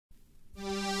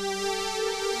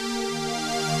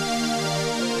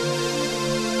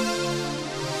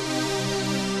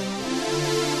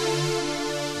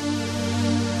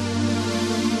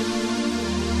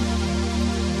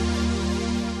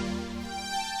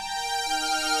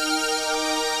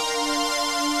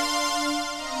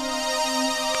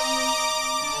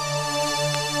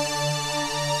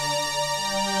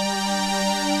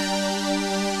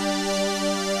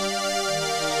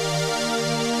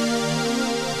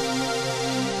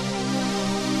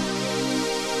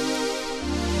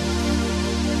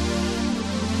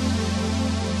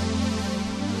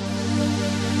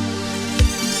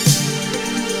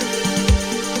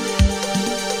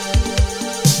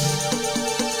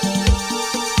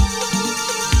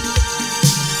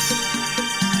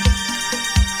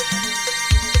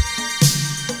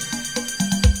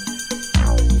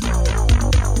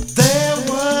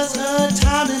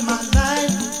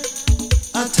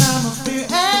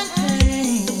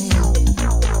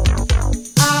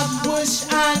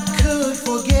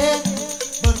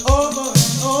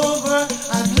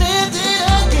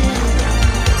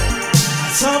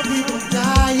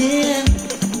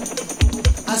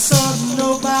saw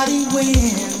nobody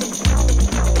win.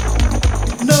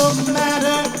 No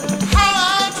matter how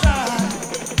I tried,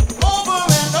 over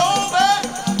and over,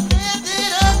 I did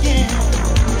it again.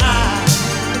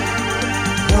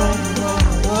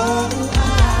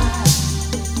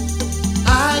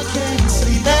 I can't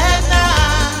sleep at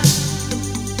night.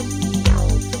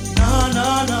 No,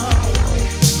 no, no.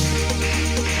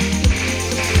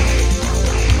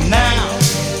 Now,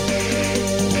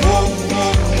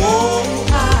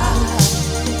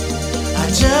 I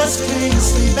just can't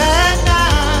sleep at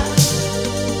night.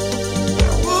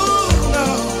 Ooh, no.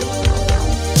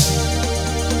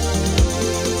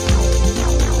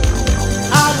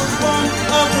 I was one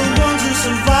of the ones who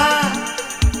survived.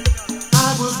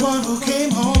 I was one who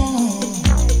came home.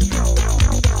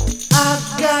 I've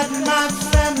got my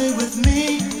family with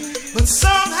me, but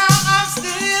somehow I'm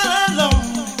still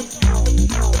alone.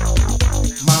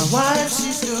 My wife,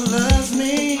 she still loves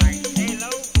me.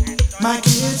 My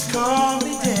kids call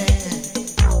me dad,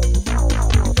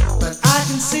 but I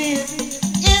can see it